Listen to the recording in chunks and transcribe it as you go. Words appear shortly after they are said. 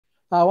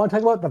I want to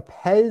talk about the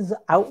PEZ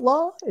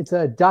Outlaw. It's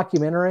a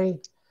documentary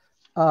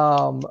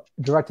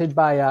directed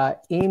by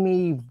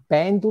Amy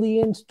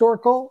Bandlien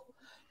Storkel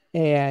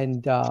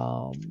and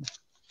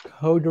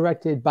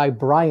co-directed by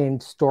Bryan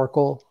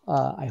Storkel.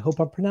 I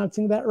hope I'm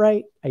pronouncing that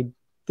right. I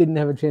didn't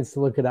have a chance to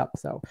look it up,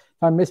 so if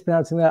I'm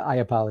mispronouncing that, I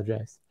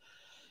apologize.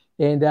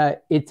 And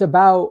it's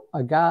about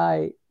a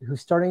guy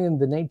who's starting in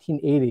the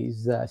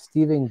 1980s,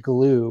 Steve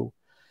Glew.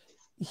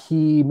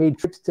 He made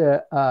trips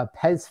to a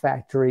PEZ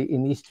factory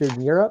in Eastern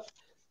Europe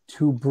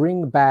to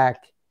bring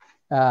back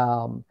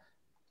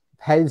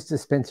PEZ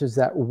dispensers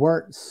that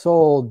weren't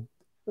sold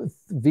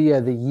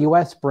via the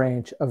US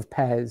branch of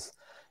PEZ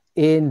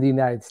in the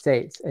United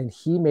States. And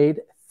he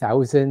made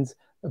thousands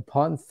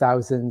upon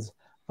thousands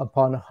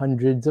upon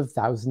hundreds of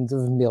thousands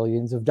of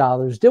millions of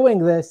dollars doing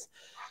this.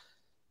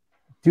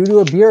 Due to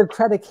a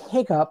bureaucratic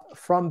hiccup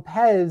from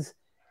PEZ,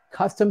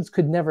 Customs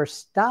could never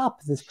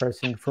stop this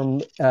person from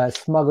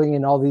smuggling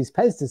in all these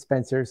PEZ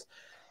dispensers.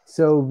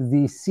 So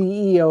the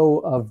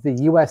CEO of the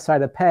US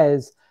side of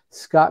PEZ,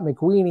 Scott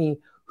McWeeny,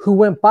 who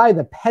went by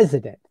the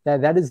Pezident,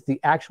 that is the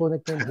actual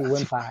nickname he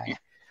went by,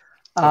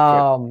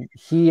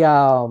 he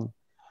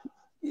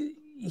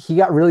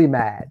got really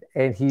mad.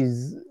 And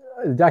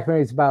the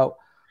documentary is about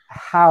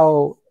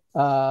how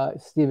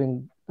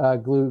Steve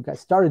Glew got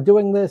started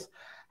doing this,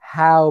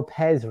 how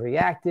PEZ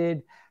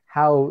reacted,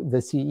 how the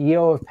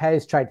CEO of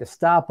PEZ tried to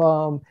stop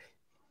him.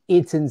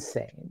 It's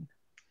insane.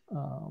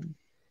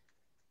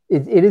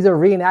 It is a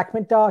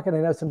reenactment doc, and I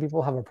know some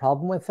people have a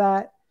problem with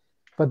that,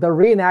 but the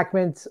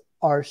reenactments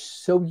are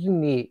so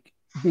unique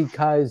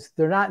because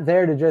they're not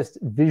there to just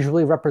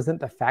visually represent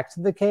the facts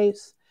of the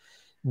case.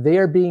 They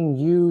are being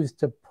used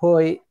to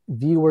put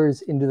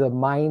viewers into the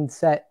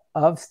mindset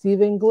of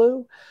Steve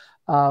Glew.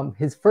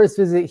 His first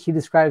visit he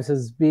describes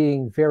as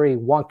being very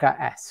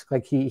Wonka-esque,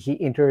 like he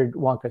entered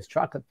Wonka's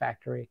chocolate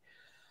factory.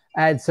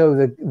 And so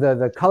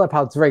the color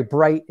palette's very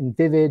bright and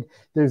vivid.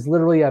 There's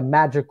literally a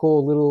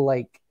magical little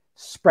like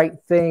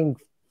sprite thing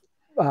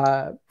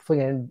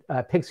flinging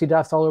pixie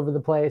dust all over the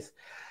place.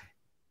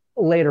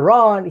 Later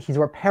on, he's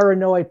more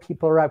paranoid.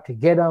 People are out to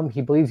get him.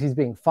 He believes he's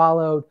being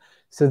followed.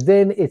 So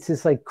then it's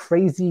this like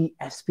crazy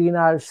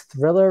espionage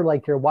thriller,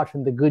 like you're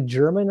watching The Good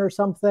German or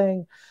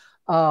something.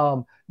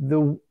 Mind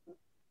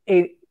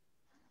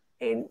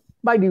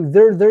you,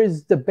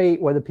 there's debate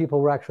whether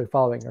people were actually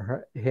following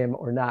him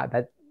or not.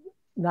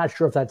 Not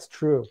sure if that's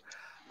true,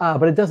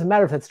 but it doesn't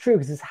matter if that's true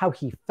because it's how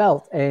he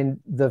felt, and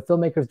the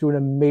filmmakers do an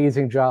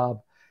amazing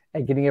job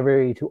at getting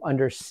everybody to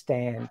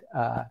understand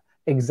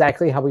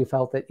exactly how he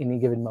felt at any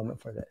given moment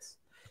for this.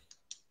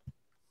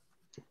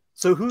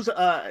 So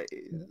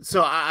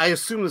so I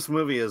assume this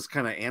movie is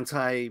kind of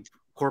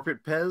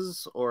anti-corporate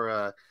PEZ,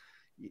 or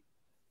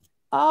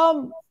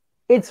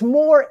it's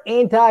more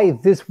anti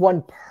this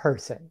one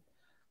person.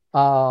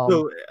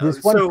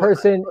 This one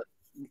person.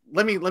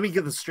 Let me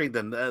get this straight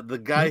then.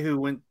 The guy who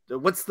went.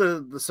 What's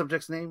the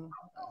subject's name?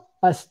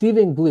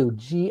 Steve Glew,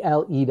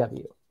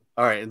 Glew.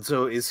 All right, and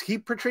so is he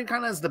portrayed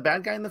kind of as the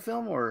bad guy in the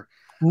film, or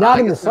not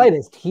in the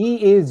slightest?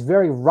 He is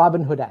very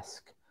Robin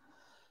Hood-esque.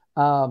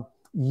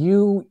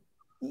 You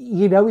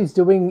know he's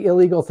doing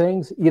illegal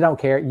things. You don't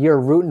care. You're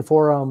rooting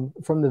for him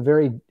from the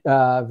very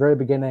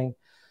beginning.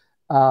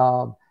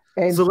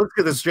 And so let's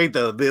get this straight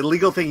though. The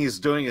illegal thing he's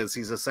doing is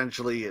he's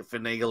essentially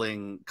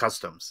finagling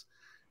customs.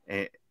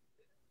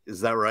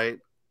 Is that right?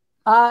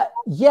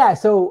 Yeah.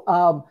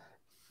 So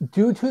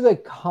due to the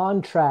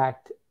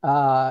contract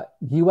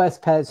US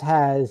PEZ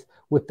has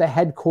with the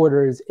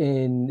headquarters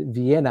in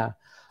Vienna,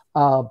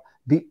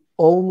 the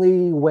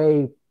only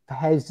way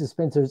PEZ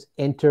dispensers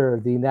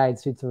enter the United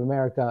States of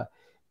America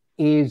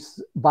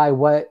is by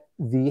what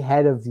the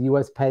head of the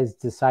US PEZ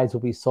decides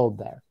will be sold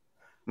there.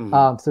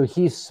 Mm-hmm. So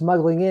he's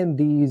smuggling in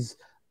these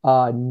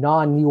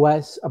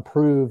non-US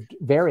approved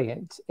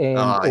variants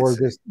or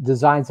just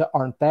designs that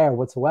aren't there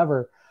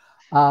whatsoever.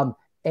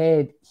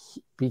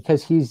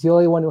 Because he's the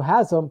only one who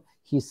has them,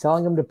 he's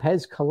selling them to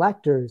PEZ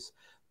collectors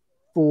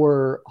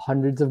for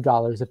hundreds of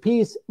dollars a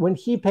piece when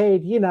he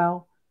paid,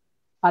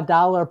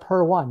 $1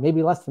 per one,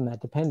 maybe less than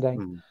that,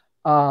 depending.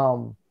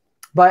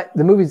 But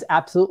the movie's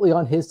absolutely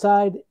on his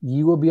side.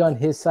 You will be on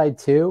his side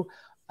too,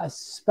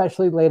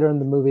 especially later in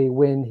the movie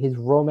when his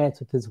romance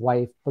with his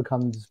wife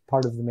becomes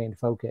part of the main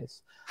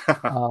focus.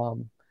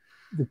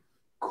 The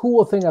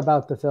cool thing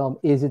about the film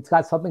is it's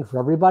got something for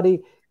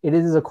everybody. It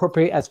is a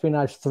corporate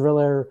espionage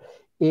thriller.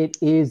 It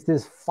is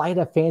this flight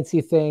of fancy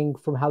thing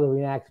from how the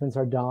reenactments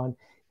are done.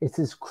 It's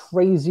this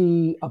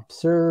crazy,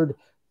 absurd,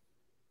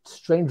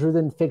 stranger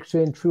than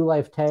fiction, true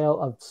life tale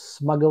of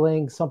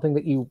smuggling, something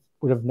that you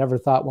would have never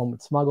thought one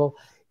would smuggle.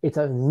 It's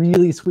a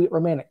really sweet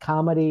romantic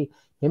comedy.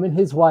 Him and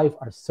his wife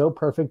are so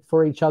perfect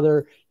for each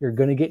other. You're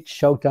going to get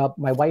choked up.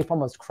 My wife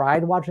almost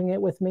cried watching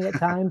it with me at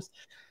times.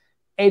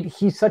 And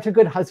he's such a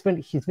good husband.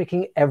 He's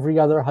making every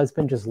other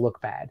husband just look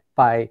bad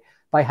by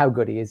how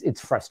good he is. It's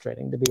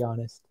frustrating, to be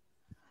honest.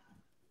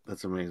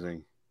 That's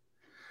amazing.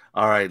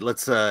 All right,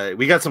 let's.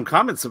 We got some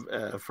comments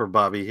for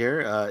Bobby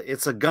here.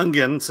 It's a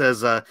Gungan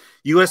says,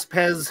 "U.S.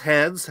 Pez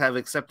heads have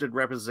accepted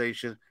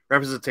representation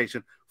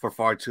for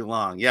far too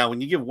long." Yeah, when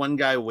you give one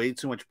guy way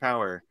too much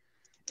power,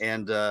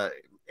 and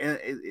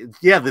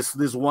yeah,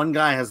 this one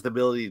guy has the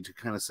ability to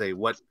kind of say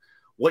what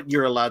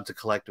you're allowed to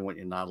collect and what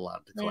you're not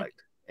allowed to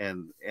collect,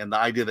 and the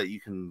idea that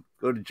you can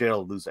go to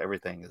jail, lose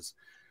everything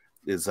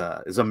is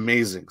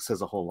amazing.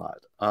 Says a whole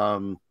lot.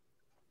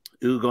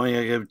 Ooh, going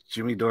to give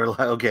Jimmy Dore.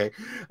 Okay.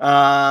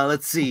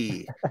 Let's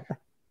see.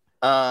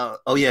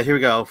 Oh, yeah, here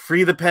we go.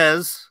 Free the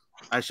Pez.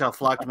 I shall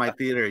flock to my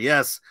theater.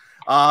 Yes.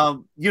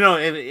 You know,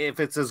 if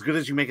it's as good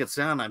as you make it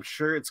sound, I'm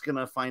sure it's going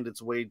to find its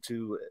way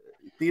to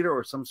theater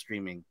or some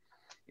streaming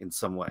in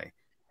some way.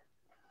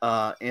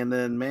 And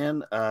then,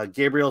 man,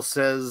 Gabriel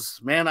says,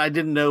 man, I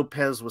didn't know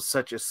Pez was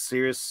such a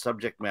serious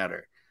subject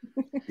matter.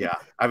 Yeah.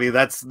 I mean,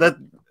 that,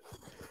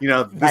 you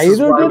know, this is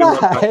why we love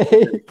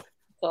That's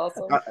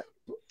awesome.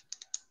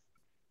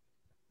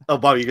 Oh,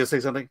 Bobby, you gonna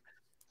say something?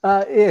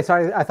 Yeah,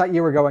 sorry, I thought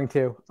you were going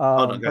to.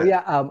 No, but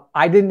yeah,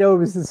 I didn't know it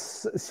was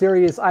this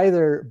serious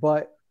either.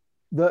 But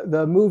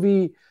the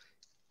movie,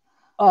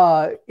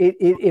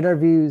 it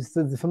interviews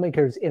the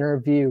filmmakers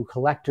interview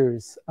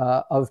collectors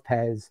of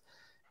Pez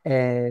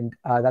and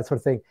that sort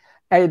of thing,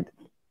 and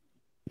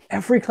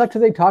every collector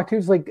they talk to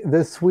is like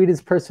the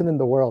sweetest person in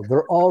the world.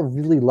 They're all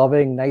really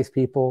loving, nice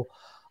people.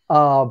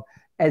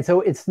 And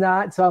so it's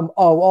not some,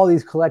 oh, all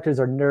these collectors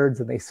are nerds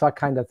and they suck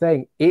kind of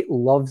thing. It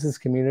loves this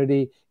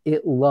community.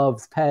 It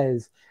loves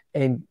Pez.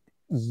 And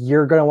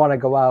you're going to want to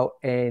go out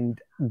and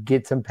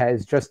get some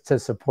Pez just to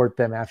support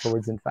them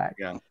afterwards, in fact.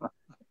 Yeah.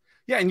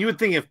 Yeah, and you would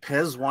think if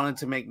Pez wanted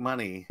to make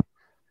money,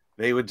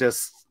 they would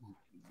just,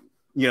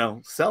 you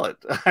know, sell it.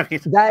 I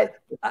mean,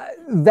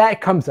 that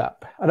comes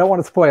up. I don't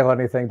want to spoil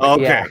anything. But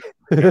okay. Yeah.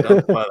 Yeah,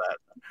 don't spoil that.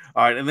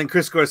 All right. And then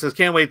Chris Gore says,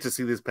 can't wait to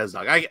see this Pez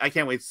dog. I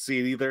can't wait to see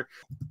it either.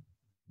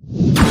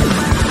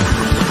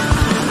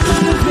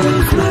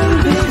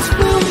 Movies,